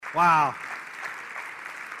Wow.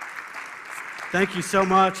 Thank you so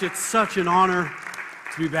much. It's such an honor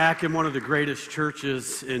to be back in one of the greatest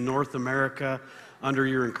churches in North America under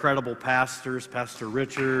your incredible pastors, Pastor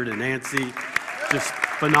Richard and Nancy. Just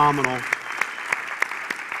phenomenal.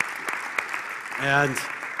 And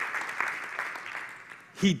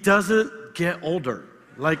he doesn't get older.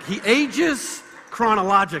 Like, he ages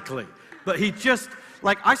chronologically, but he just,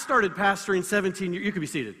 like, I started pastoring 17 years, you can be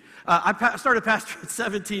seated. I started pastoring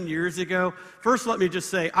 17 years ago. First, let me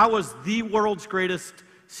just say, I was the world's greatest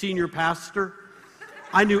senior pastor.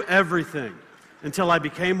 I knew everything until I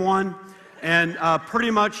became one. And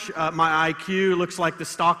pretty much my IQ looks like the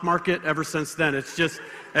stock market ever since then. It's just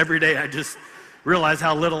every day I just realize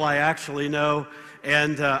how little I actually know.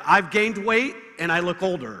 And I've gained weight and I look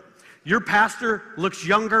older. Your pastor looks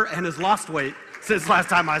younger and has lost weight since last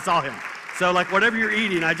time I saw him. So like whatever you're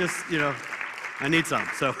eating, I just, I need some.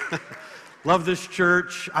 So love this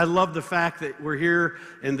church. I love the fact that we're here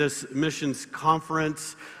in this missions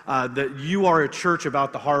conference, that you are a church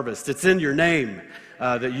about the harvest. It's in your name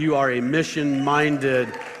that you are a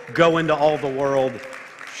mission-minded, go into all the world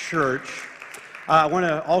church. I want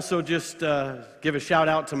to also just give a shout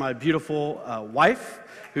out to my beautiful wife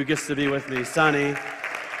who gets to be with me, Sunny.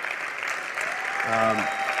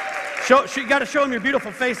 You got to show him your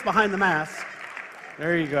beautiful face behind the mask.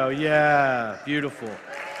 There you go. Yeah, beautiful.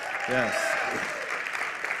 Yes.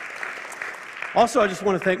 Also, I just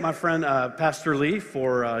want to thank my friend Pastor Lee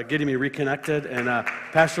for getting me reconnected, and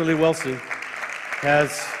Pastor Lee Wilson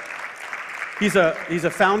he's a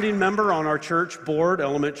founding member on our church board,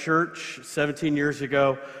 Element Church, 17 years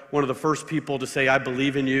ago. One of the first people to say, I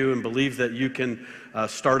believe in you and believe that you can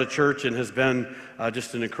start a church, and has been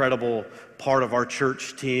just an incredible part of our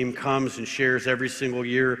church team, comes and shares every single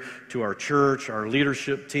year to our church, our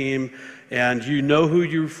leadership team. And you know who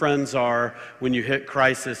your friends are when you hit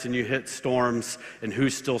crisis and you hit storms, and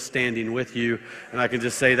who's still standing with you. And I can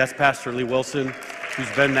just say that's Pastor Lee Wilson, who's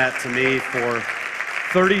been that to me for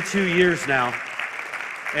 32 years now.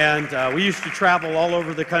 And we used to travel all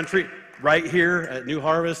over the country, right here at New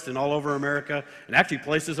Harvest and all over America, and actually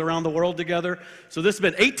places around the world together. So this has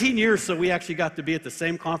been 18 years, so we actually got to be at the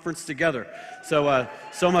same conference together. So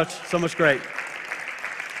so much great.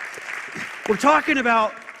 We're talking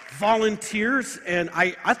about volunteers, and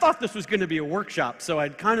I thought this was going to be a workshop, so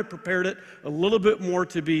I'd kind of prepared it a little bit more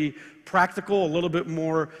to be practical, a little bit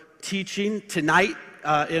more teaching. Tonight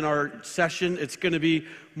in our session, it's going to be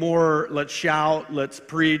more let's shout, let's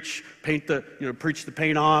preach, preach the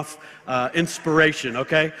paint off, inspiration,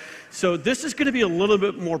 okay? So this is going to be a little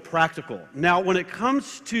bit more practical. Now, when it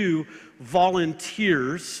comes to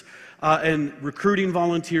volunteers and recruiting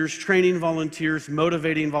volunteers, training volunteers,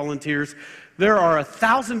 motivating volunteers, there are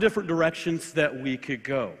 1,000 different directions that we could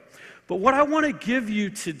go. But what I want to give you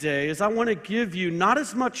today is I want to give you not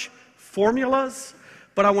as much formulas,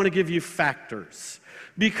 but I want to give you factors.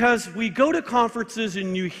 Because we go to conferences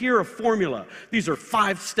and you hear a formula. These are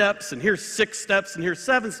 5 steps, and here's 6 steps, and here's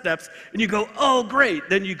 7 steps. And you go, oh, great.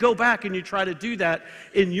 Then you go back and you try to do that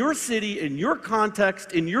in your city, in your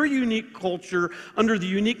context, in your unique culture, under the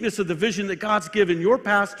uniqueness of the vision that God's given your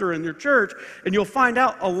pastor and your church. And you'll find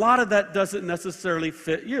out a lot of that doesn't necessarily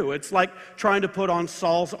fit you. It's like trying to put on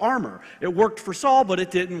Saul's armor. It worked for Saul, but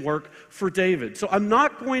it didn't work for David. So I'm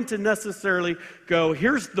not going to necessarily go,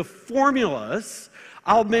 here's the formulas.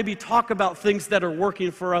 I'll maybe talk about things that are working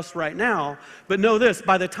for us right now, but know this,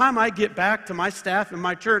 by the time I get back to my staff and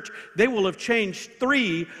my church, they will have changed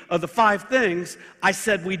 3 of the 5 things I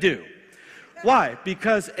said we do. Why?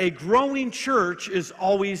 Because a growing church is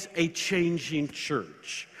always a changing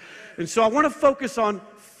church. And so I want to focus on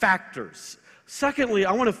factors. Secondly,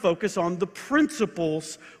 I want to focus on the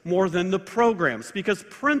principles more than the programs, because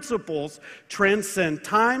principles transcend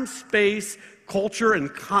time, space, culture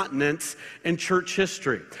and continents and church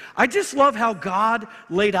history. I just love how God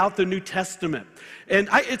laid out the New Testament. And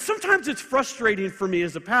sometimes it's frustrating for me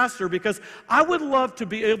as a pastor, because I would love to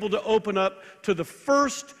be able to open up to the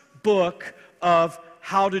first book of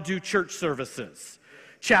how to do church services.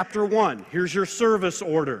 Chapter 1, here's your service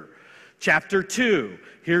order. Chapter 2,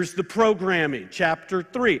 here's the programming. Chapter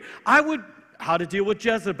 3, how to deal with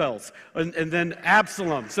Jezebels, and then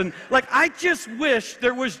Absaloms. And I just wish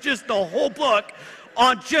there was just a whole book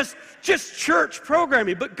on just church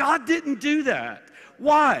programming, but God didn't do that.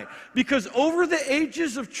 Why? Because over the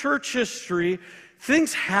ages of church history,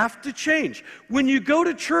 things have to change. When you go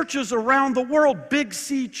to churches around the world, Big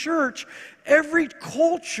C Church, every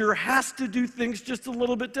culture has to do things just a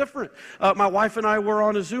little bit different. My wife and I were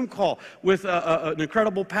on a Zoom call with an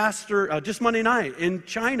incredible pastor just Monday night in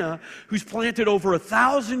China who's planted over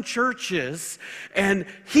 1,000 churches, and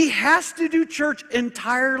he has to do church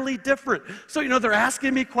entirely different. So, they're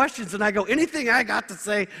asking me questions, and I go, anything I got to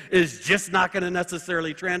say is just not going to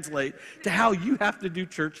necessarily translate to how you have to do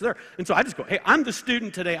church there. And so I just go, hey, I'm the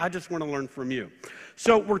student today. I just want to learn from you.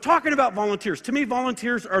 So we're talking about volunteers. To me,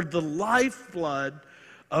 volunteers are the lifeblood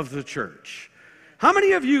of the church. How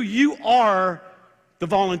many of you are the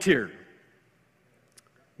volunteer?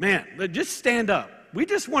 Man, just stand up. We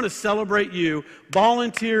just want to celebrate you,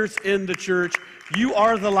 volunteers in the church. You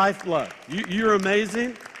are the lifeblood. You're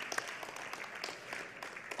amazing.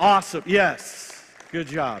 Awesome. Yes. Good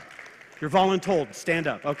job. You're voluntold. Stand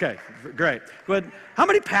up. Okay. Great. Go ahead. How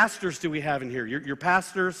many pastors do we have in here? Your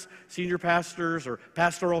pastors, senior pastors, or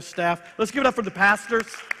pastoral staff? Let's give it up for the pastors.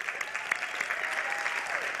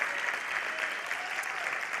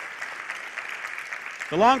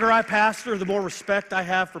 The longer I pastor, the more respect I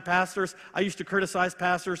have for pastors. I used to criticize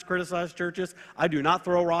pastors, criticize churches. I do not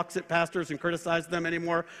throw rocks at pastors and criticize them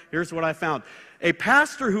anymore. Here's what I found. A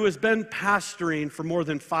pastor who has been pastoring for more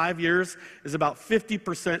than 5 years is about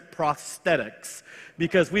 50% prosthetics,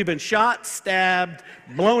 because we've been shot, stabbed,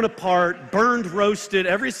 blown apart, burned, roasted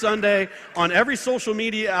every Sunday on every social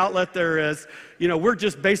media outlet there is. We're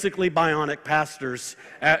just basically bionic pastors,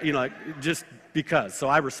 just because. So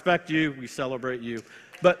I respect you. We celebrate you.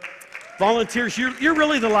 But volunteers, you're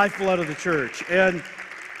really the lifeblood of the church. And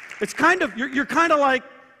it's you're kind of like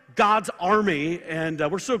God's army. And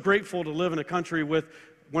we're so grateful to live in a country with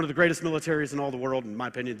one of the greatest militaries in all the world, in my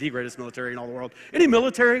opinion, the greatest military in all the world. Any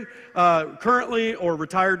military, currently or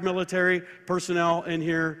retired military personnel in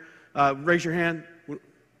here? Raise your hand.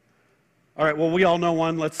 All right, well, we all know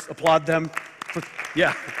one. Let's applaud them.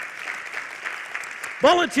 Yeah.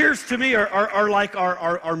 Volunteers to me are like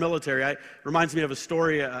our military. It reminds me of a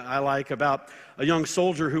story I like about a young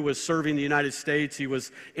soldier who was serving the United States. He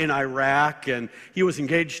was in Iraq, and he was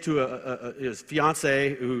engaged to his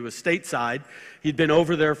fiancée who was stateside. He'd been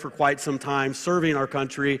over there for quite some time, serving our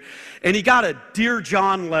country, and he got a Dear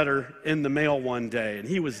John letter in the mail one day, and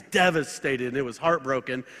he was devastated, and it was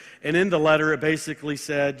heartbroken. And in the letter, it basically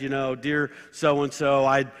said, dear so-and-so,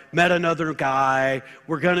 I met another guy.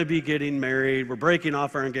 We're going to be getting married. We're breaking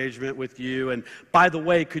off our engagement with you. And by the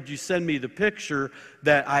way, could you send me the picture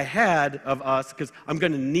that I had of us, because I'm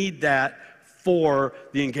going to need that for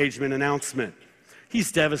the engagement announcement. He's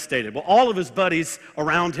devastated. Well, all of his buddies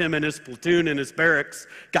around him in his platoon and his barracks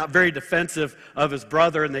got very defensive of his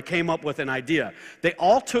brother, and they came up with an idea. They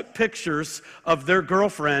all took pictures of their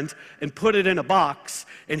girlfriend and put it in a box,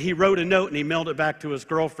 and he wrote a note and he mailed it back to his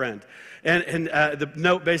girlfriend. And the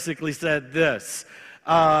note basically said this: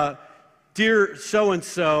 Dear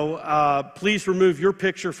so-and-so, please remove your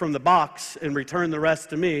picture from the box and return the rest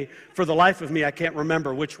to me. For the life of me, I can't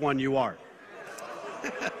remember which one you are.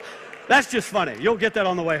 That's just funny. You'll get that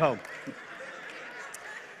on the way home.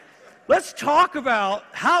 Let's talk about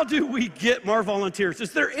how do we get more volunteers.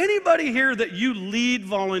 Is there anybody here that you lead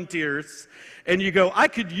volunteers and you go, I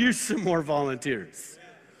could use some more volunteers?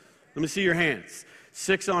 Let me see your hands.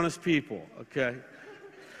 6 honest people, okay.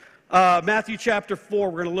 Matthew chapter 4,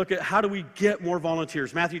 we're going to look at how do we get more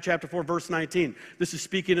volunteers. Matthew chapter 4, verse 19. This is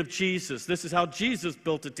speaking of Jesus. This is how Jesus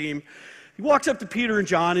built a team. He walks up to Peter and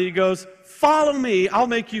John and he goes, follow me, I'll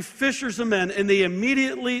make you fishers of men. And they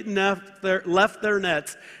immediately left their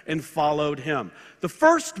nets and followed him. The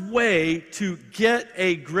first way to get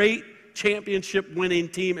a great championship winning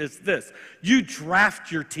team is this: you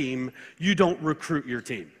draft your team, you don't recruit your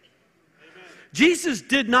team. Amen. Jesus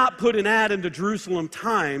did not put an ad in the Jerusalem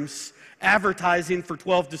Times advertising for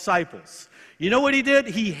 12 disciples. You know what he did?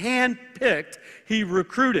 He handpicked, he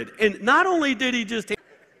recruited. And not only did he just,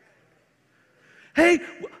 hey,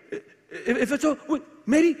 if it's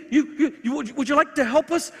maybe would you like to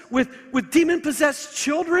help us with demon-possessed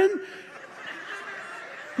children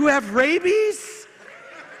who have rabies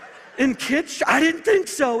and kids? I didn't think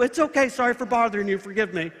so. It's okay. Sorry for bothering you.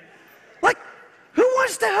 Forgive me. Like, who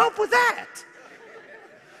wants to help with that?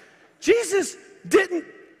 Jesus didn't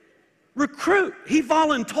recruit. He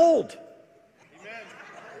voluntold.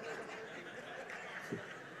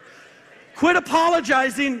 Quit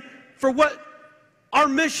apologizing for what our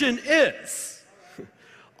mission is.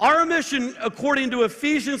 Our mission, according to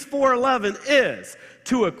Ephesians 4:11, is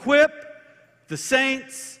to equip the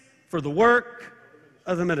saints for the work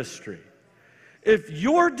of the ministry. If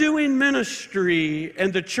you're doing ministry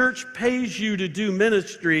and the church pays you to do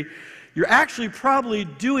ministry, you're actually probably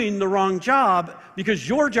doing the wrong job, because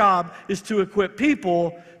your job is to equip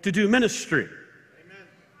people to do ministry. Amen.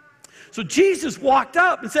 So Jesus walked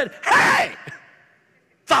up and said, hey,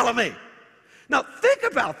 follow me. Now think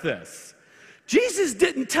about this. Jesus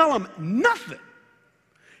didn't tell him nothing.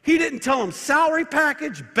 He didn't tell him salary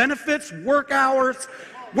package, benefits, work hours,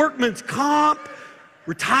 workman's comp,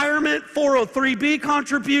 retirement, 403B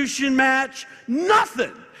contribution match,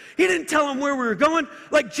 nothing. He didn't tell him where we were going.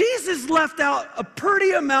 Like, Jesus left out a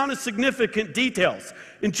pretty amount of significant details.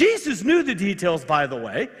 And Jesus knew the details, by the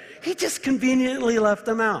way. He just conveniently left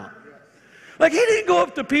them out. Like, he didn't go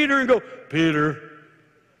up to Peter and go, Peter,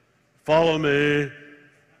 follow me.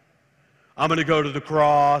 I'm going to go to the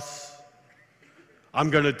cross. I'm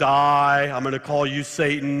going to die. I'm going to call you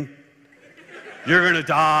Satan. You're going to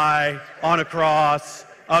die on a cross,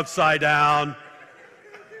 upside down.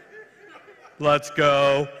 Let's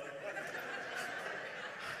go.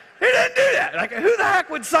 He didn't do that. Like, who the heck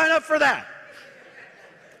would sign up for that?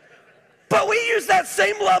 But we use that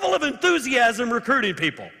same level of enthusiasm recruiting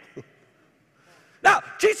people. Now,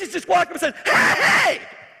 Jesus just walked up and said, hey,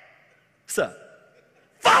 son,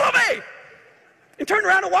 follow me. And turned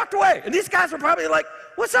around and walked away. And these guys were probably like,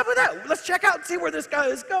 what's up with that? Let's check out and see where this guy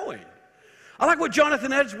is going. I like what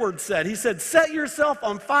Jonathan Edwards said. He said, set yourself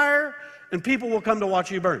on fire and people will come to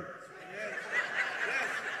watch you burn.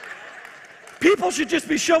 People should just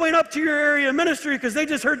be showing up to your area of ministry because they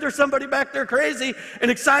just heard there's somebody back there crazy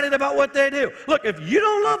and excited about what they do. Look, if you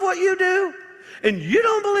don't love what you do and you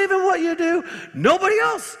don't believe in what you do, nobody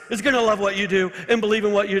else is going to love what you do and believe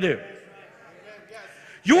in what you do.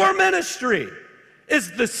 Your ministry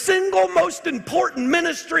is the single most important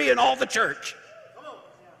ministry in all the church.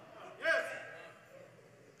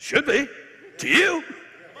 Should be, to you.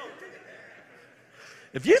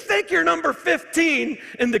 If you think you're number 15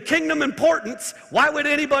 in the kingdom importance, why would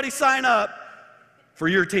anybody sign up for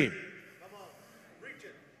your team?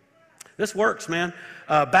 This works, man.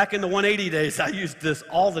 Back in the 180 days, I used this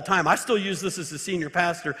all the time. I still use this as a senior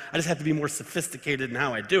pastor. I just have to be more sophisticated in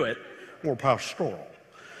how I do it, more pastoral.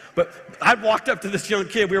 But I walked up to this young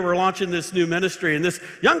kid. We were launching this new ministry, and this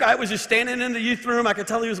young guy was just standing in the youth room. I could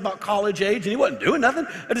tell he was about college age, and he wasn't doing nothing.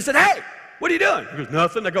 I just said, hey, what are you doing? He goes,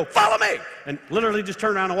 nothing. I go, follow me. And literally just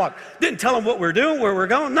turned around and walked. Didn't tell him what we're doing, where we're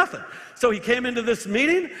going, nothing. So he came into this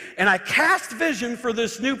meeting, and I cast vision for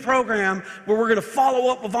this new program where we're going to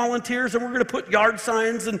follow up with volunteers, and we're going to put yard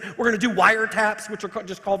signs, and we're going to do wiretaps, which are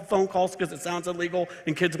just called phone calls because it sounds illegal,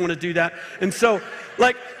 and kids want to do that. And so,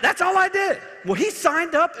 like, that's all I did. Well, he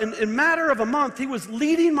signed up, and in a matter of a month, he was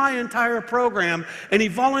leading my entire program, and he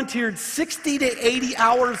volunteered 60 to 80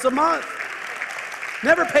 hours a month.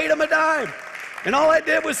 Never paid him a dime. And all I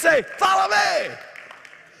did was say, follow me.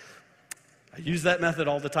 I use that method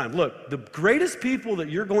all the time. Look, the greatest people that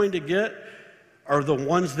you're going to get are the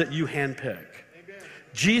ones that you handpick. Amen.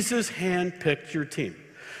 Jesus handpicked your team.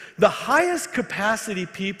 The highest capacity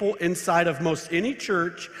people inside of most any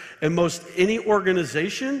church and most any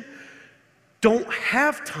organization don't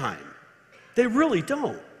have time. They really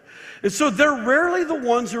don't. And so they're rarely the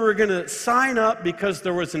ones who are going to sign up because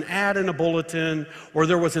there was an ad in a bulletin or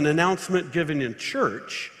there was an announcement given in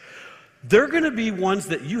church. They're going to be ones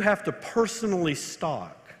that you have to personally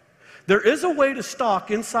stalk. There is a way to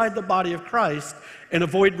stalk inside the body of Christ and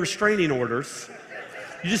avoid restraining orders.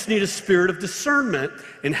 You just need a spirit of discernment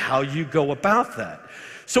in how you go about that.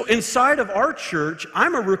 So inside of our church,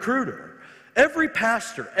 I'm a recruiter. Every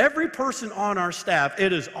pastor, every person on our staff,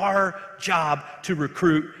 it is our job to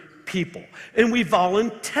recruit people. And we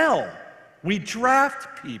volunteer. We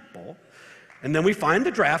draft people. And then we find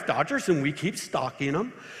the draft dodgers and we keep stalking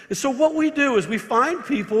them. And so what we do is we find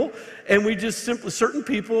people and we just simply, certain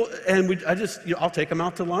people, and I'll take them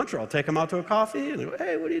out to lunch or I'll take them out to a coffee and I go,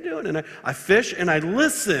 hey, what are you doing? And I fish and I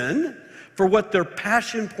listen for what their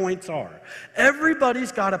passion points are.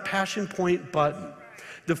 Everybody's got a passion point button.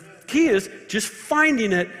 The key is just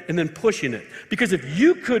finding it and then pushing it. Because if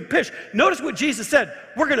you could fish, notice what Jesus said,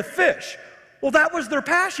 we're going to fish. Well, that was their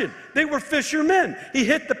passion. They were fishermen. He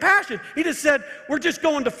hit the passion. He just said, we're just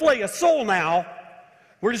going to flay a soul now.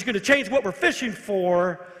 We're just going to change what we're fishing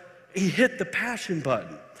for. He hit the passion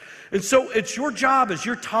button. And so it's your job as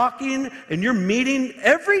you're talking and you're meeting,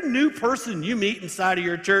 every new person you meet inside of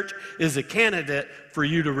your church is a candidate for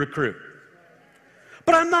you to recruit.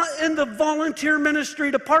 But I'm not in the volunteer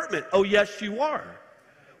ministry department. Oh, yes, you are.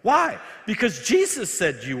 Why? Because Jesus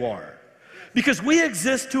said you are. Because we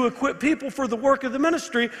exist to equip people for the work of the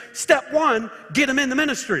ministry. Step one, get them in the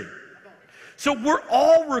ministry. So we're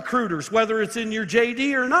all recruiters, whether it's in your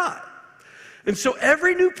JD or not. And so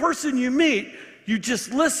every new person you meet, You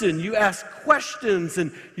just listen, you ask questions,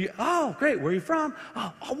 and oh, great, where are you from?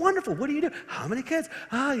 Oh, wonderful, what do you do? How many kids?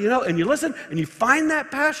 And you listen, and you find that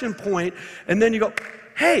passion point, and then you go,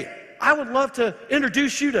 hey, I would love to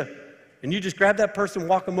introduce you to, and you just grab that person,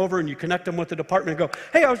 walk them over, and you connect them with the department and go,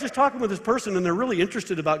 hey, I was just talking with this person, and they're really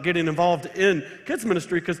interested about getting involved in kids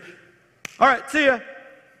ministry, because, all right, see ya.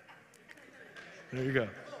 There you go.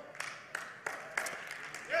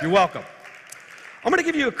 You're welcome. I'm going to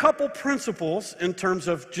give you a couple principles in terms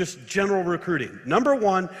of just general recruiting. Number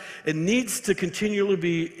one, it needs to continually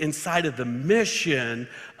be inside of the mission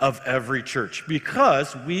of every church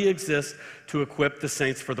because we exist to equip the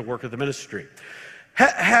saints for the work of the ministry.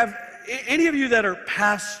 Have any of you that are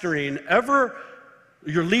pastoring ever,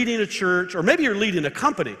 you're leading a church, or maybe you're leading a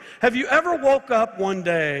company, have you ever woke up one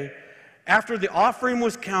day after the offering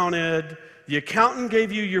was counted, the accountant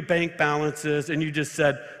gave you your bank balances, and you just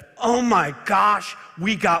said, oh my gosh,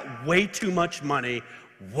 we got way too much money.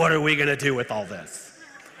 What are we going to do with all this?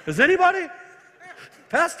 Has anybody?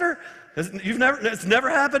 Pastor? It's never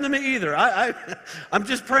happened to me either. I'm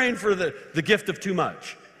just praying for the gift of too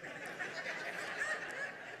much.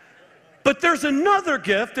 But there's another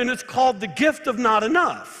gift, and it's called the gift of not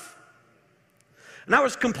enough. And I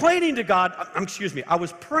was complaining to God, I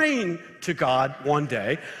was praying to God one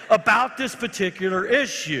day about this particular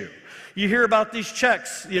issue. You hear about these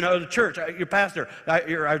checks, the church, your pastor,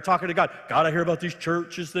 I'm talking to God. God, I hear about these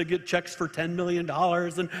churches that get checks for $10 million,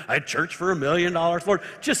 and I had church for $1 million. Lord,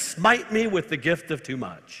 just smite me with the gift of too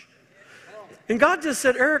much. And God just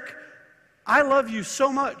said, Eric, I love you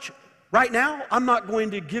so much. Right now, I'm not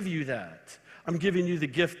going to give you that. I'm giving you the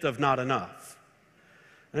gift of not enough.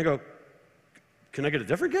 And I go, can I get a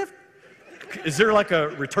different gift? Is there like a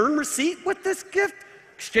return receipt with this gift?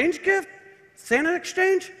 Exchange gift? Santa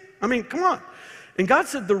exchange? I mean, come on. And God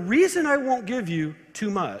said, the reason I won't give you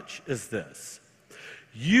too much is this.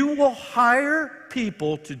 You will hire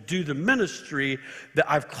people to do the ministry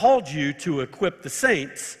that I've called you to equip the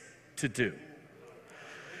saints to do.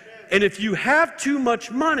 And if you have too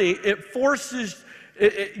much money, it forces,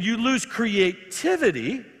 you lose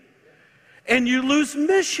creativity and you lose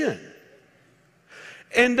mission.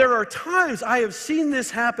 And there are times I have seen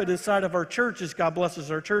this happen inside of our churches. God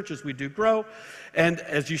blesses our churches. We do grow. And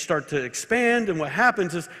as you start to expand, and what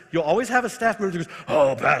happens is you'll always have a staff member who goes,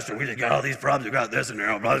 oh, Pastor, we just got all these problems. We got this and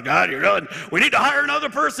there. Oh, God, you're done. We need to hire another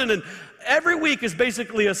person. And every week is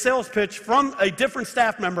basically a sales pitch from a different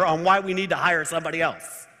staff member on why we need to hire somebody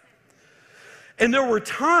else. And there were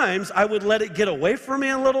times I would let it get away from me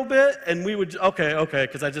a little bit, and we would, okay,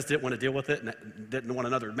 because I just didn't want to deal with it and didn't want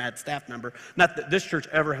another mad staff member. Not that this church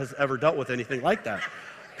has ever dealt with anything like that,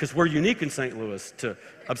 because we're unique in St. Louis to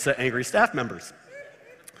upset angry staff members.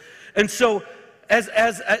 And so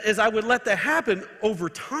as I would let that happen, over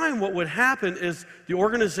time what would happen is the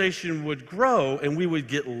organization would grow and we would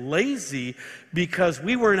get lazy because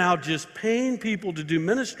we were now just paying people to do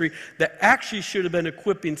ministry that actually should have been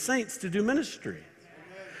equipping saints to do ministry.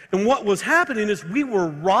 And what was happening is we were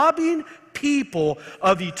robbing people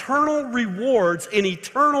of eternal rewards and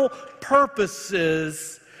eternal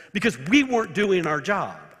purposes because we weren't doing our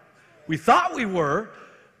job. We thought we were,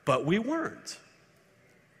 but we weren't.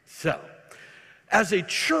 So, as a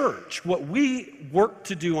church, what we work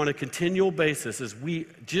to do on a continual basis is we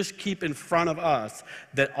just keep in front of us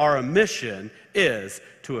that our mission is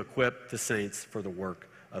to equip the saints for the work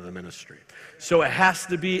of the ministry. So it has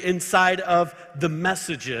to be inside of the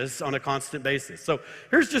messages on a constant basis. So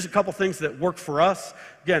here's just a couple things that work for us.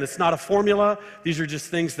 Again, it's not a formula. These are just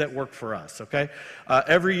things that work for us, okay?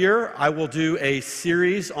 Every year, I will do a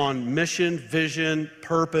series on mission, vision,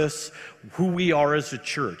 purpose, who we are as a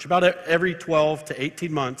church. About every 12 to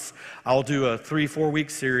 18 months, I'll do a 3-4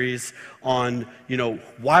 week series on,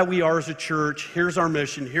 why we are as a church. Here's our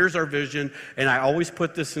mission, here's our vision, and I always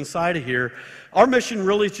put this inside of here. Our mission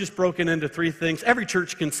really is just broken into 3 things. Every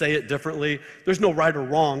church can say it differently. There's no right or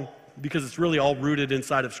wrong because it's really all rooted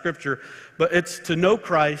inside of Scripture. But it's to know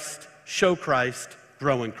Christ, show Christ,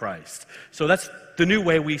 grow in Christ. So that's the new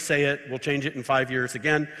way we say it. We'll change it in 5 years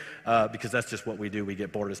again because that's just what we do. We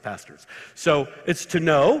get bored as pastors. So it's to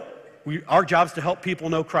know. Our job is to help people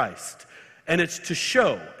know Christ. And it's to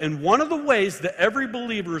show. And one of the ways that every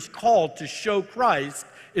believer is called to show Christ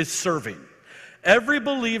is serving. Every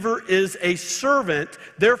believer is a servant.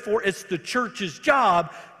 Therefore, it's the church's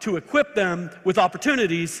job to equip them with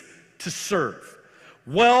opportunities to serve.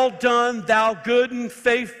 Well done, thou good and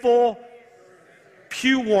faithful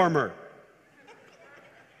pew warmer.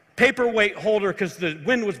 Paperweight holder, because the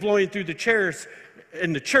wind was blowing through the chairs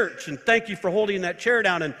in the church. And thank you for holding that chair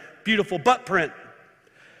down, and beautiful butt print.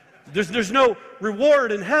 There's no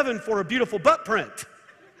reward in heaven for a beautiful butt print.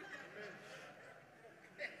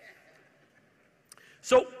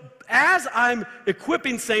 So as I'm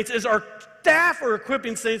equipping saints, as our staff are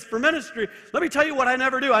equipping saints for ministry, let me tell you what I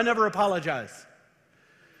never do. I never apologize.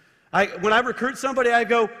 When I recruit somebody, I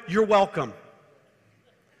go, "You're welcome."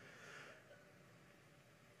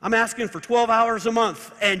 I'm asking for 12 hours a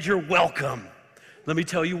month, and you're welcome. Let me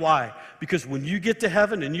tell you why. Because when you get to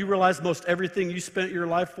heaven and you realize most everything you spent your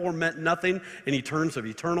life for meant nothing in terms of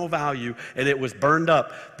eternal value, and it was burned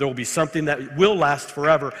up, there will be something that will last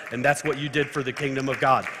forever, and that's what you did for the kingdom of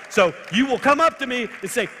God. So you will come up to me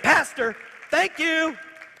and say, "Pastor, thank you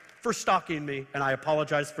for stalking me, and I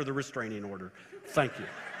apologize for the restraining order. Thank you."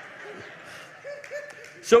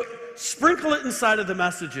 So sprinkle it inside of the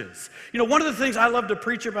messages. You know, one of the things I love to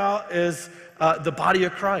preach about is the body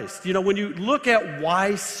of Christ. You know, when you look at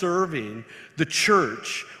why serving the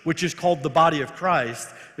church, which is called the body of Christ,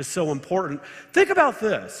 is so important, think about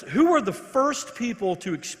this. Who were the first people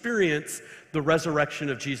to experience the resurrection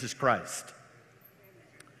of Jesus Christ?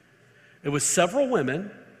 It was several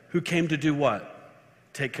women who came to do what?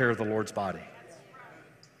 Take care of the Lord's body.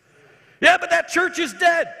 Yeah, but that church is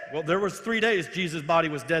dead. Well, there was 3 days Jesus' body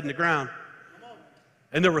was dead in the ground.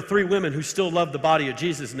 And there were 3 women who still loved the body of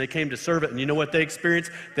Jesus, and they came to serve it. And you know what they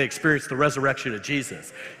experienced? They experienced the resurrection of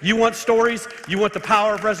Jesus. You want stories? You want the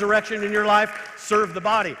power of resurrection in your life? Serve the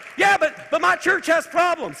body. Yeah, but my church has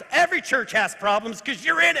problems. Every church has problems because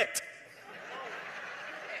you're in it.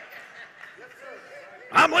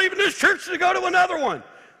 I'm leaving this church to go to another one.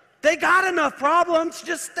 They got enough problems.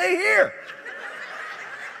 Just stay here.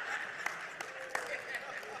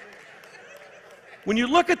 When you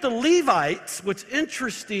look at the Levites, what's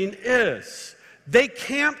interesting is they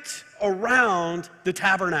camped around the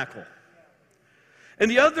tabernacle.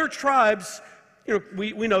 And the other tribes, you know,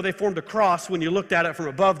 we know they formed a cross when you looked at it from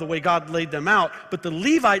above, the way God laid them out, but the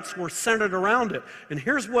Levites were centered around it. And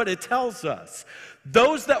here's what it tells us.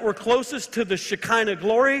 Those that were closest to the Shekinah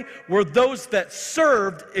glory were those that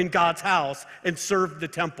served in God's house and served the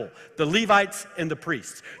temple, the Levites and the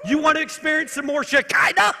priests. You want to experience some more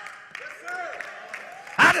Shekinah?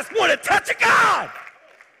 I just want to touch a God.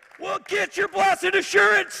 Well, get your blessed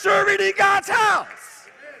assurance serving in God's house.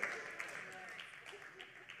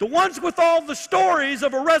 The ones with all the stories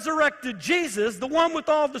of a resurrected Jesus, the one with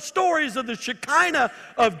all the stories of the Shekinah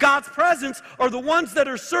of God's presence, are the ones that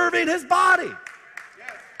are serving his body.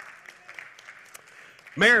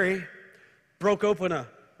 Mary broke open a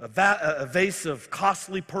vase of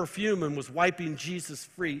costly perfume and was wiping Jesus'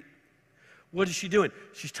 feet. What is she doing?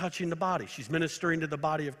 She's touching the body. She's ministering to the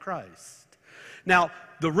body of Christ. Now,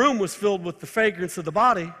 the room was filled with the fragrance of the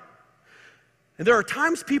body. And there are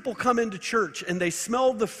times people come into church and they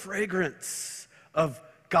smell the fragrance of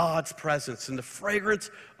God's presence and the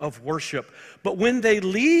fragrance of worship. But when they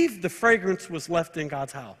leave, the fragrance was left in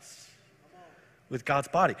God's house with God's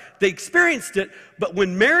body. They experienced it, but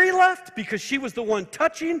when Mary left, because she was the one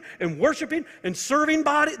touching and worshiping and serving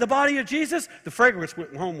the body of Jesus, the fragrance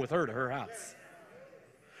went home with her to her house.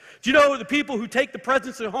 Do you know the people who take the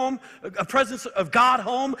presence of God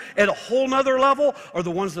home at a whole nother level are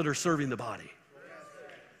the ones that are serving the body?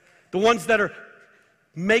 The ones that are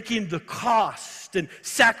making the cost and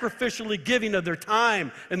sacrificially giving of their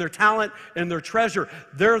time and their talent and their treasure.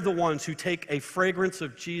 They're the ones who take a fragrance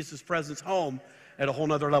of Jesus' presence home at a whole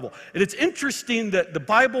nother level. And it's interesting that the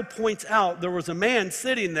Bible points out there was a man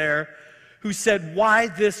sitting there who said, "Why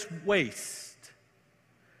this waste?"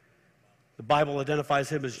 The Bible identifies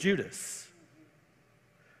him as Judas.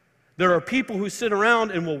 There are people who sit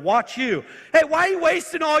around and will watch you. Hey, why are you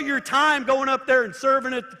wasting all your time going up there and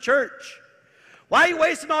serving at the church? Why are you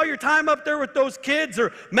wasting all your time up there with those kids or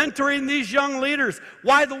mentoring these young leaders?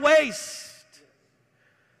 Why the waste?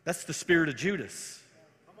 That's the spirit of Judas.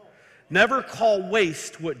 Never call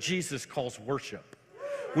waste what Jesus calls worship.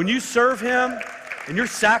 When you serve him and you're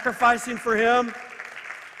sacrificing for him,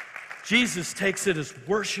 Jesus takes it as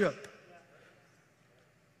worship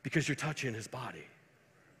because you're touching his body.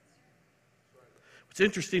 It's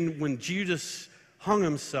interesting when Judas hung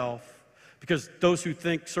himself, because those who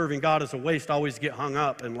think serving God is a waste always get hung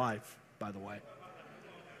up in life, by the way.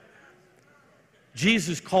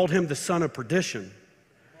 Jesus called him the son of perdition,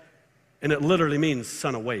 and it literally means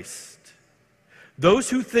son of waste. Those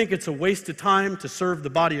who think it's a waste of time to serve the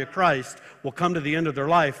body of Christ will come to the end of their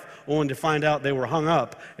life only to find out they were hung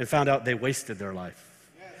up and found out they wasted their life.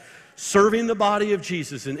 Serving the body of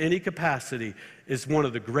Jesus in any capacity is one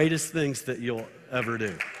of the greatest things that you'll ever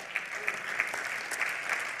do.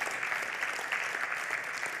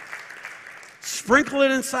 Sprinkle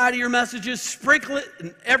it inside of your messages. Sprinkle it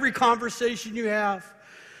in every conversation you have.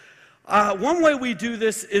 One way we do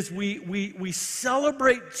this is we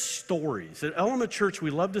celebrate stories. At Element Church,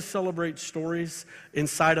 we love to celebrate stories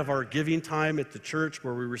inside of our giving time at the church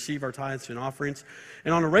where we receive our tithes and offerings.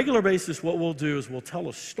 And on a regular basis, what we'll do is we'll tell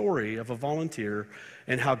a story of a volunteer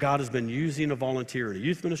and how God has been using a volunteer in a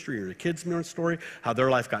youth ministry or a kids ministry story, how their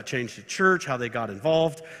life got changed at church, how they got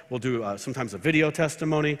involved. We'll do sometimes a video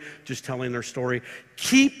testimony, just telling their story.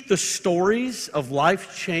 Keep the stories of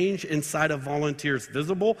life change inside of volunteers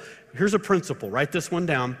visible. Here's a principle. Write this one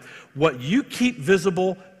down. What you keep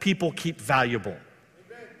visible, people keep valuable.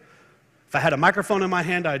 If I had a microphone in my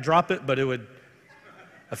hand, I'd drop it, but it would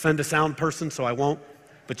offend a sound person, so I won't.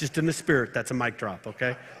 But just in the spirit, that's a mic drop,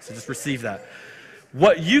 okay? So just receive that.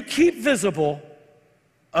 What you keep visible,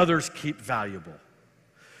 others keep valuable.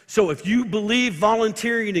 So if you believe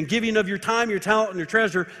volunteering and giving of your time, your talent, and your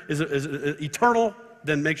treasure is eternal,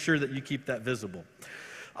 then make sure that you keep that visible.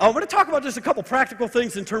 I'm going to talk about just a couple practical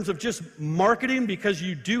things in terms of just marketing, because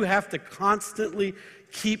you do have to constantly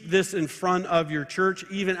keep this in front of your church,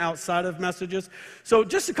 even outside of messages. So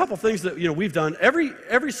just a couple things that we've done.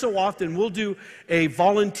 Every so often, we'll do a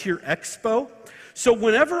volunteer expo. So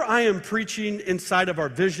whenever I am preaching inside of our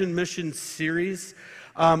Vision Mission series,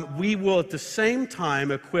 we will at the same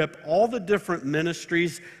time equip all the different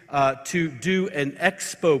ministries to do an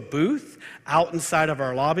expo booth out inside of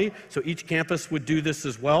our lobby. So each campus would do this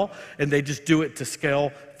as well, and they just do it to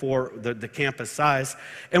scale for the campus size.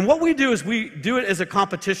 And what we do is we do it as a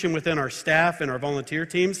competition within our staff and our volunteer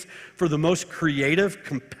teams for the most creative,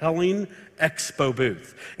 compelling expo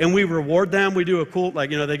booth. And we reward them. We do a cool, they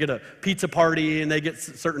get a pizza party and they get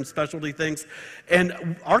certain specialty things.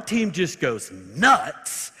 And our team just goes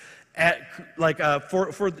nuts at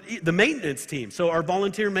for the maintenance team. So our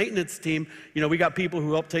volunteer maintenance team, we got people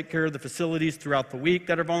who help take care of the facilities throughout the week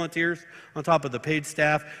that are volunteers, on top of the paid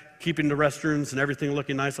staff, keeping the restrooms and everything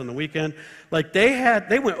looking nice on the weekend.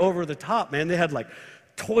 They went over the top, man. They had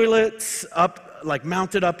toilets up,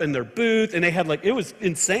 mounted up in their booth, and they had it was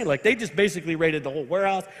insane. They just basically raided the whole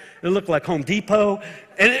warehouse. It looked like Home Depot,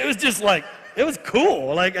 and it was just it was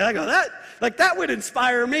cool. I go, that would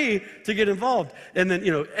inspire me to get involved. And then,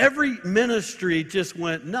 every ministry just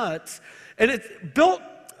went nuts, and it built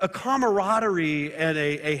a camaraderie and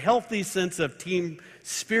a healthy sense of team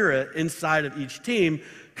spirit inside of each team,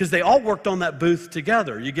 because they all worked on that booth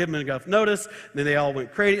together. You give them enough notice, then they all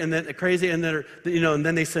went crazy, and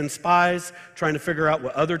then they send spies trying to figure out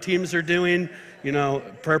what other teams are doing,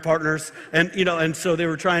 prayer partners, and so they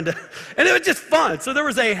were trying to, and it was just fun. So there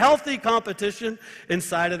was a healthy competition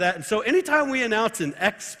inside of that. And so anytime we announce an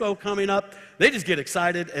expo coming up, they just get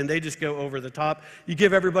excited and they just go over the top. You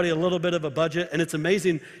give everybody a little bit of a budget, and it's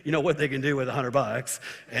amazing, what they can do with $100.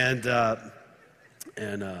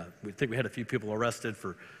 And we think we had a few people arrested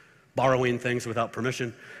for borrowing things without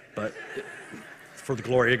permission, but for the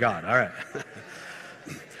glory of God. All right.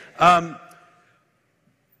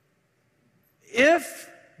 If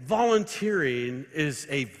volunteering is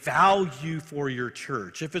a value for your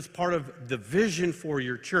church, if it's part of the vision for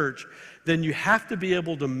your church, then you have to be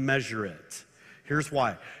able to measure it. Here's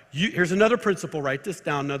why. Here's another principle. Write this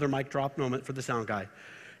down, another mic drop moment for the sound guy.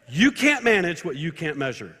 You can't manage what you can't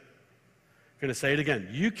measure. I'm going to say it again.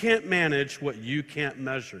 You can't manage what you can't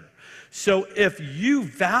measure. So if you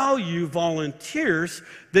value volunteers,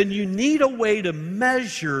 then you need a way to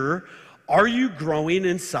measure, are you growing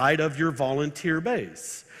inside of your volunteer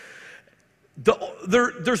base?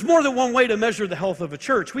 There's more than one way to measure the health of a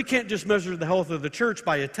church. We can't just measure the health of the church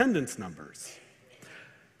by attendance numbers,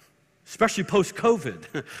 especially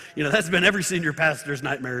post-COVID. That's been every senior pastor's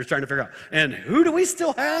nightmare, is trying to figure out, and who do we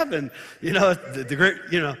still have? And, the great,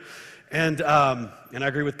 And I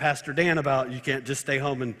agree with Pastor Dan about you can't just stay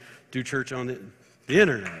home and do church on the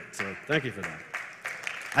internet. So thank you for that.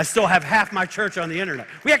 I still have half my church on the internet.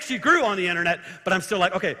 We actually grew on the internet, but I'm still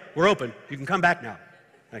okay, we're open. You can come back now.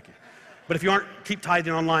 Thank you. But if you aren't, keep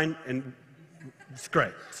tithing online, and it's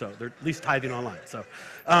great. So they're at least tithing online.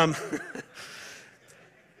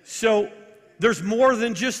 So there's more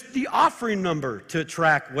than just the offering number to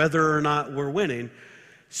track whether or not we're winning.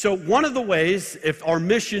 So one of the ways, if our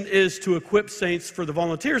mission is to equip saints for the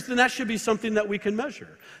volunteers, then that should be something that we can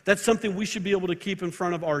measure. That's something we should be able to keep in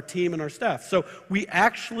front of our team and our staff. So we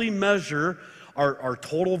actually measure our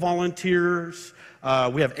total volunteers.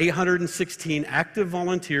 We have 816 active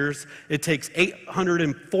volunteers. It takes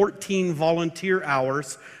 814 volunteer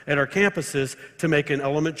hours at our campuses to make an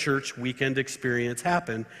Element Church weekend experience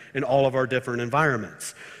happen in all of our different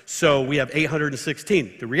environments. So we have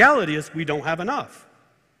 816. The reality is we don't have enough,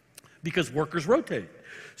 because workers rotate.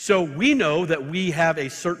 So we know that we have a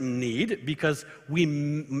certain need because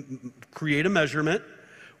we create a measurement.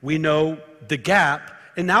 We know the gap,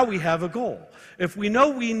 and now we have a goal. If we know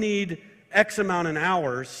we need X amount in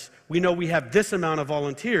hours, we know we have this amount of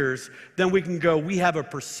volunteers, then we can go, we have a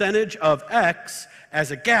percentage of X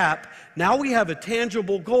as a gap. Now we have a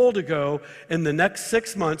tangible goal to go, in the next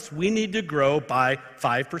 6 months, we need to grow by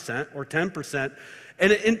 5% or 10%.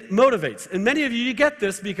 And it motivates. And many of you get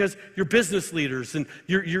this because you're business leaders and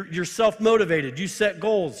you're self-motivated. You set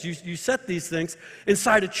goals. You set these things.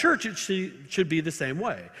 Inside a church, it should be the same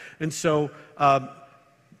way. And so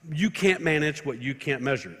you can't manage what you can't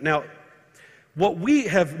measure. Now, what we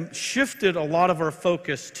have shifted a lot of our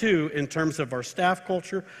focus to in terms of our staff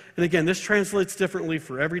culture, and again, this translates differently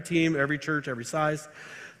for every team, every church, every size,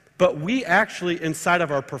 but we actually, inside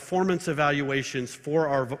of our performance evaluations for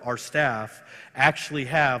our staff, actually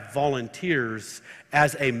have volunteers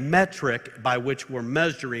as a metric by which we're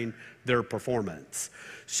measuring their performance.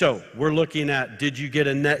 So we're looking at, did you get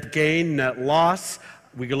a net gain, net loss?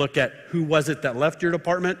 We can look at who was it that left your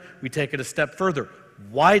department. We take it a step further.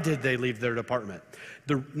 Why did they leave their department?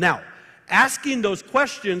 Now, asking those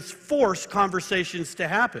questions force conversations to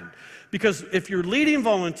happen. Because if you're leading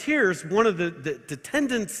volunteers, one of the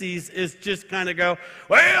tendencies is just kind of go,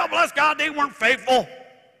 well, bless God, they weren't faithful.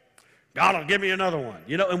 God will give me another one.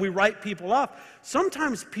 And we write people off.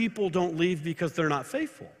 Sometimes people don't leave because they're not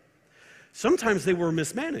faithful. Sometimes they were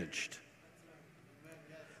mismanaged.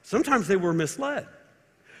 Sometimes they were misled.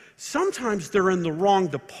 Sometimes they're in the wrong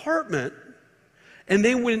department and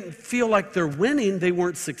they wouldn't feel like they're winning, they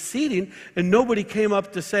weren't succeeding, and nobody came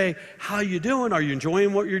up to say, how you doing? Are you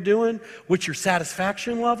enjoying what you're doing? What's your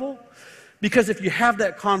satisfaction level? Because if you have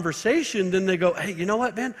that conversation, then they go, hey, you know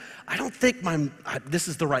what, man? I don't think this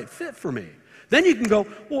is the right fit for me. Then you can go,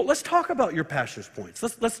 well, let's talk about your passion points.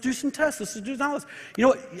 Let's do some tests. Let's do analysis. You know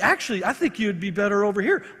what? Actually, I think you'd be better over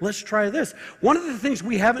here. Let's try this. One of the things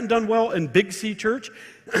we haven't done well in Big C Church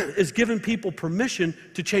is giving people permission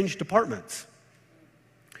to change departments.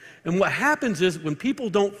 And what happens is when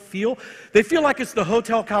people they feel like it's the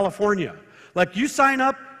Hotel California. Like you sign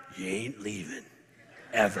up, you ain't leaving,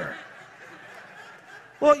 ever.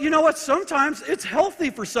 Well, you know what? Sometimes it's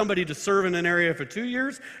healthy for somebody to serve in an area for 2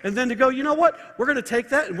 years and then to go, you know what? We're going to take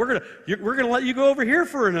that and we're going to let you go over here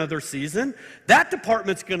for another season. That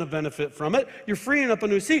department's going to benefit from it. You're freeing up a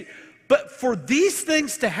new seat. But for these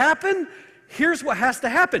things to happen, here's what has to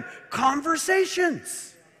happen. Conversations.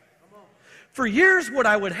 For years, what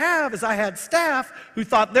I would have is I had staff who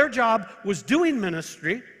thought their job was doing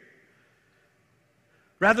ministry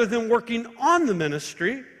rather than working on the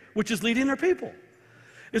ministry, which is leading their people.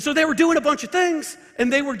 And so they were doing a bunch of things,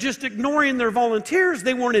 and they were just ignoring their volunteers.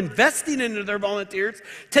 They weren't investing into their volunteers,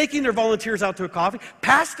 taking their volunteers out to a coffee,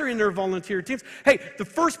 pastoring their volunteer teams. Hey, the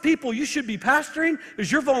first people you should be pastoring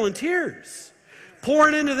is your volunteers.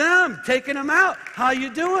 Pouring into them, taking them out. How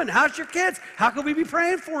you doing? How's your kids? How can we be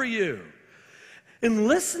praying for you? And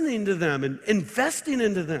listening to them and investing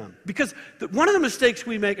into them. Because one of the mistakes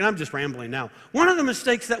we make, and I'm just rambling now, one of the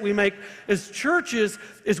mistakes that we make as churches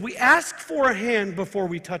is we ask for a hand before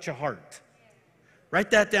we touch a heart.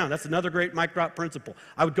 Write that down. That's another great mic drop principle.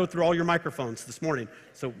 I would go through all your microphones this morning,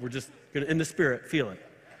 so we're just going to, in the spirit, feel it.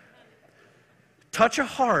 Touch a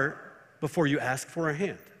heart before you ask for a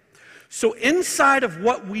hand. So inside of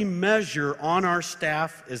what we measure on our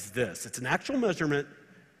staff is this. It's an actual measurement.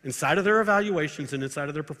 Inside of their evaluations and inside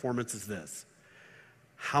of their performance is this.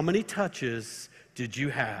 How many touches did you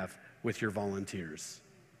have with your volunteers?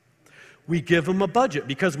 We give them a budget.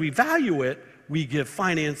 Because we value it, we give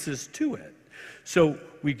finances to it. So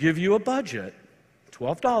we give you a budget,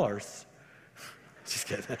 $12. Just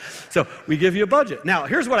kidding. So we give you a budget. Now,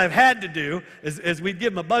 here's what I've had to do is we'd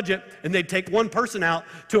give them a budget and they'd take one person out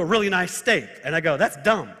to a really nice steak. And I go, that's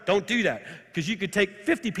dumb. Don't do that. Because you could take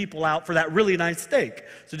 50 people out for that really nice steak.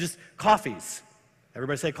 So just coffees.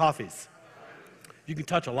 Everybody say coffees. You can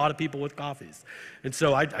touch a lot of people with coffees. And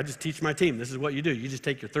so I just teach my team, this is what you do. You just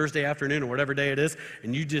take your Thursday afternoon or whatever day it is,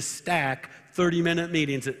 and you just stack 30-minute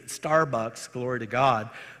meetings at Starbucks, glory to God,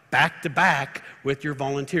 back to back with your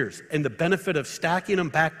volunteers. And the benefit of stacking them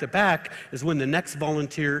back to back is when the next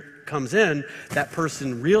volunteer comes in, that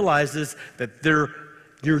person realizes that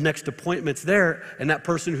your next appointment's there, and that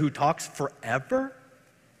person who talks forever,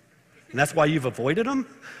 and that's why you've avoided them,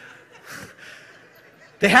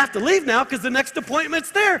 they have to leave now because the next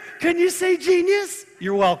appointment's there. Can you say genius?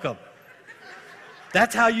 You're welcome.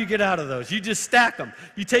 That's how you get out of those. You just stack them.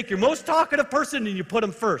 You take your most talkative person and you put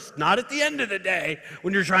them first. Not at the end of the day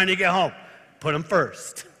when you're trying to get home. Put them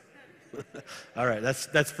first. All right,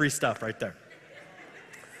 that's free stuff right there.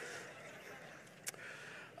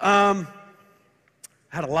 I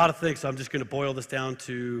had a lot of things, so I'm just going to boil this down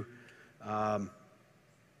to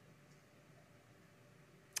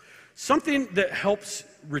Something that helps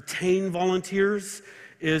retain volunteers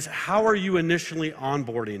is how are you initially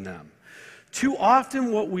onboarding them? Too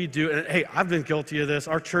often what we do, and hey, I've been guilty of this,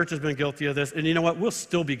 our church has been guilty of this, and you know what, we'll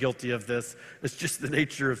still be guilty of this. It's just the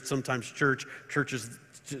nature of sometimes churches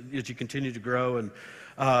as you continue to grow, and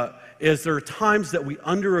is there are times that we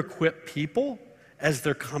under-equip people as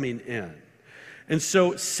they're coming in. And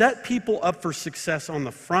so set people up for success on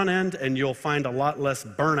the front end, and you'll find a lot less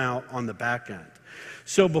burnout on the back end.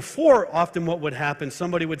 So before, often what would happen,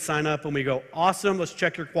 somebody would sign up and we go, awesome, let's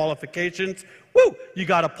check your qualifications. Woo, you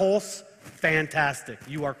got a pulse? Fantastic,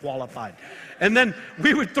 you are qualified. And then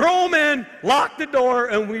we would throw them in, lock the door,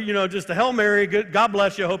 and we, just a Hail Mary, God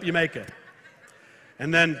bless you, hope you make it.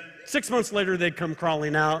 And then 6 months later, they'd come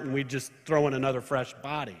crawling out and we'd just throw in another fresh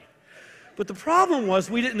body. But the problem was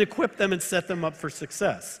we didn't equip them and set them up for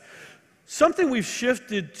success. Something we've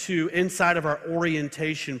shifted to inside of our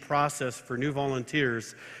orientation process for new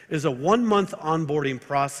volunteers is a 1-month onboarding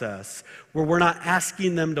process where we're not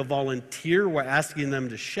asking them to volunteer, we're asking them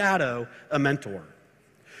to shadow a mentor.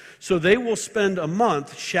 So they will spend a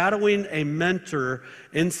month shadowing a mentor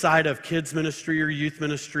inside of kids ministry or youth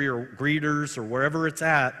ministry or greeters or wherever it's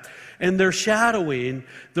at. And they're shadowing,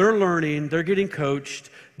 they're learning, they're getting coached.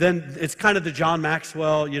 Then it's kind of the John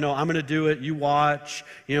Maxwell, I'm going to do it, you watch.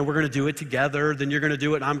 We're going to do it together. Then you're going to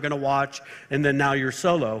do it, and I'm going to watch. And then now you're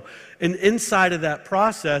solo. And inside of that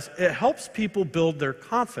process, it helps people build their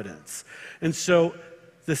confidence. And so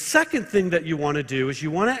the second thing that you want to do is you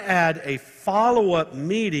want to add a follow-up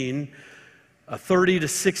meeting, 30 to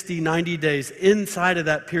 60, 90 days inside of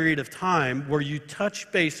that period of time where you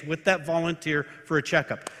touch base with that volunteer for a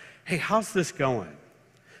checkup. Hey, how's this going?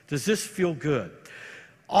 Does this feel good?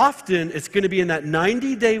 Often, it's going to be in that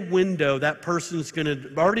 90-day window that person's going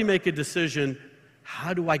to already make a decision,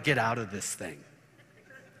 how do I get out of this thing?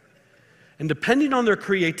 And depending on their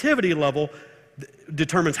creativity level,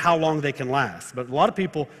 determines how long they can last. But a lot of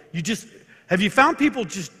people, have you found people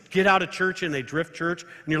just get out of church and they drift church,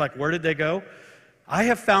 and you're like, where did they go? I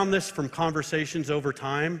have found this from conversations over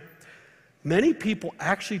time. Many people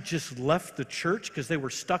actually just left the church because they were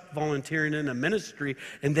stuck volunteering in a ministry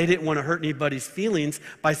and they didn't want to hurt anybody's feelings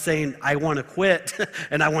by saying, I want to quit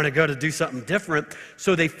and I want to go to do something different.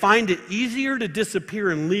 So they find it easier to disappear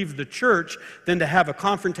and leave the church than to have a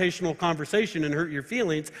confrontational conversation and hurt your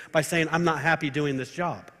feelings by saying, I'm not happy doing this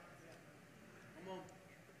job.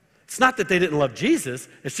 It's not that they didn't love Jesus,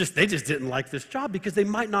 it's just they just didn't like this job because they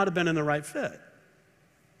might not have been in the right fit.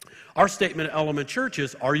 Our statement at Element Church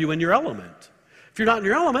is, are you in your element? If you're not in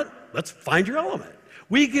your element, let's find your element.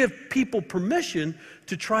 We give people permission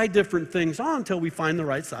to try different things on until we find the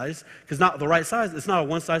right size, because not the right size, it's not a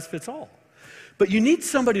one-size-fits-all. But you need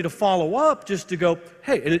somebody to follow up just to go,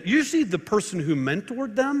 hey, and usually the person who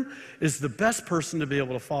mentored them is the best person to be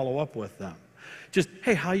able to follow up with them. Just,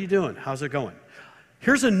 hey, how you doing? How's it going?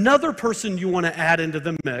 Here's another person you want to add into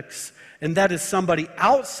the mix, and that is somebody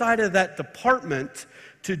outside of that department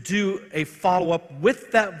to do a follow-up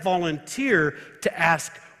with that volunteer to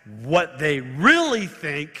ask what they really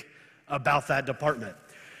think about that department.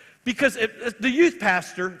 Because if the youth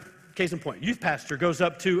pastor, case in point, youth pastor goes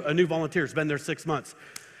up to a new volunteer who's been there 6 months.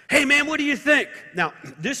 Hey man, what do you think? Now,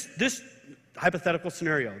 this hypothetical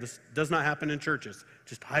scenario, this does not happen in churches,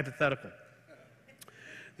 just hypothetical.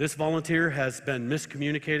 This volunteer has been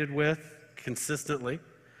miscommunicated with consistently.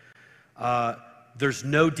 There's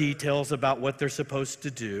no details about what they're supposed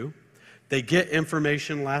to do. They get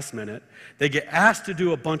information last minute. They get asked to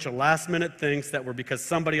do a bunch of last minute things that were because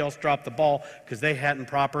somebody else dropped the ball because they hadn't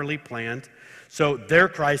properly planned. So their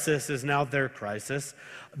crisis is now their crisis.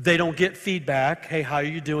 They don't get feedback. Hey, how are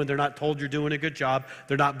you doing? They're not told you're doing a good job.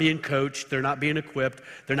 They're not being coached. They're not being equipped.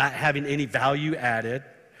 They're not having any value added,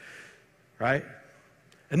 right?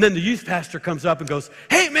 And then the youth pastor comes up and goes,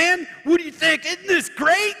 hey man, what do you think? Isn't this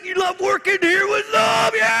great? You love working here with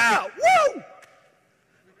love? Yeah, woo!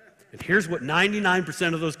 And here's what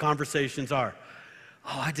 99% of those conversations are.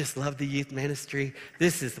 Oh, I just love the youth ministry.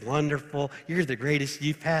 This is wonderful. You're the greatest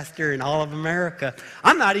youth pastor in all of America.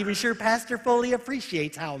 I'm not even sure Pastor fully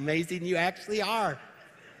appreciates how amazing you actually are.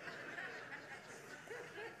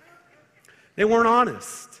 They weren't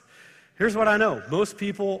honest. Here's what I know. Most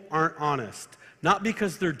people aren't honest. Not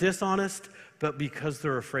because they're dishonest, but because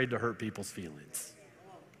they're afraid to hurt people's feelings.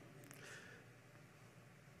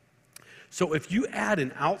 So if you add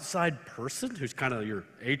an outside person who's kind of your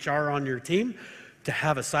HR on your team to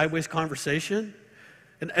have a sideways conversation,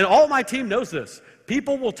 and all my team knows this,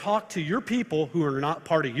 people will talk to your people who are not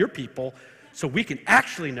part of your people so we can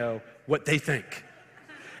actually know what they think.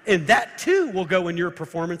 And that too will go in your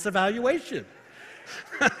performance evaluation.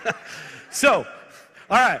 So,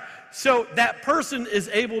 all right. So that person is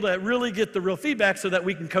able to really get the real feedback so that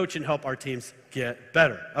we can coach and help our teams get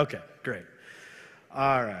better. Okay, great.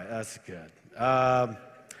 All right, that's good.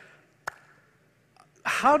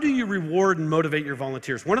 How do you reward and motivate your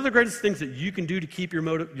volunteers? One of the greatest things that you can do to keep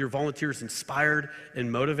your volunteers inspired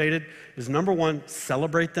and motivated is, number one,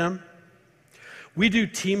 celebrate them. We do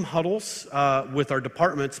team huddles with our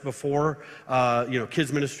departments before,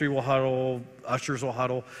 kids ministry will huddle, ushers will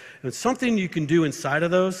huddle. And something you can do inside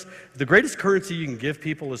of those, the greatest currency you can give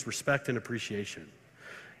people is respect and appreciation.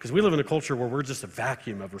 Because we live in a culture where we're just a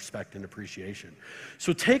vacuum of respect and appreciation.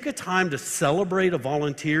 So take a time to celebrate a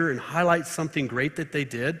volunteer and highlight something great that they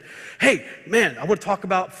did. Hey, man, I want to talk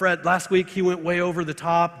about Fred. Last week, he went way over the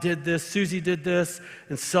top, did this, Susie did this,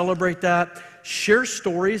 and celebrate that. Share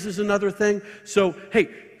stories is another thing. So, hey,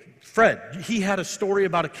 Fred, he had a story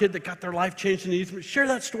about a kid that got their life changed in the youth. Share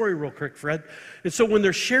that story real quick, Fred. And so when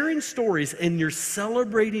they're sharing stories and you're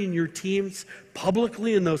celebrating your teams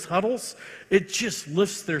publicly in those huddles, it just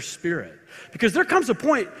lifts their spirit. Because there comes a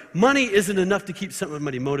point, money isn't enough to keep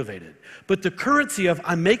somebody motivated. But the currency of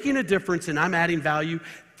I'm making a difference and I'm adding value,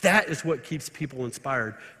 that is what keeps people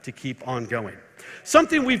inspired to keep on going.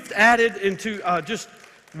 Something we've added into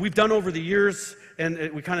we've done over the years, and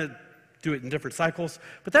we kind of do it in different cycles,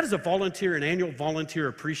 but that is an annual volunteer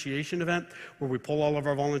appreciation event where we pull all of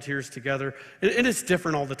our volunteers together. And it's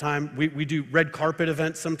different all the time. We do red carpet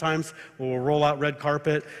events sometimes where we'll roll out red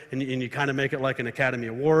carpet and you kind of make it like an Academy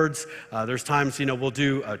Awards. There's times, we'll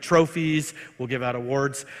do trophies, we'll give out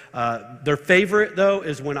awards. Their favorite, though,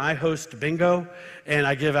 is when I host bingo and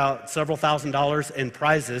I give out several $1,000s in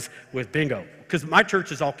prizes with bingo. Because my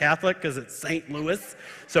church is all Catholic because it's St. Louis.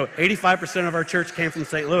 So 85% of our church came from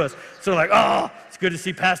St. Louis. So like, oh, it's good to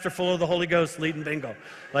see Pastor full of the Holy Ghost leading bingo.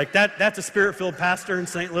 Like that's a spirit-filled pastor in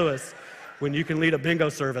St. Louis when you can lead a bingo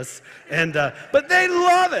service. And but they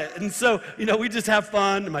love it. And so, we just have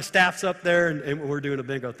fun. And my staff's up there and we're doing a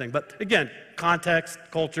bingo thing. But again, context,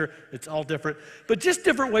 culture, it's all different. But just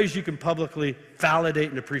different ways you can publicly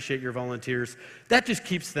validate and appreciate your volunteers. That just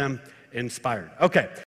keeps them inspired. Okay.